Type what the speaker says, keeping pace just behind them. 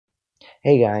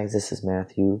Hey guys, this is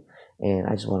Matthew, and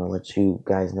I just want to let you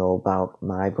guys know about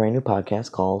my brand new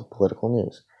podcast called Political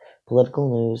News.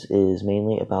 Political News is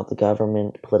mainly about the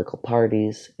government, political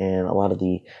parties, and a lot of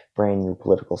the brand new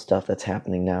political stuff that's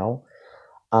happening now.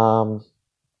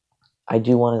 I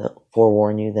do want to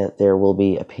forewarn you that there will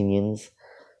be opinions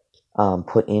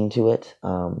put into it.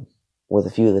 With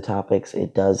a few of the topics,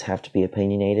 it does have to be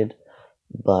opinionated,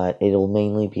 but it'll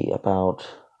mainly be about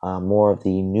more of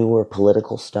the newer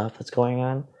political stuff that's going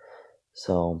on.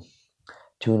 So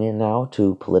tune in now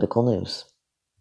to Political News.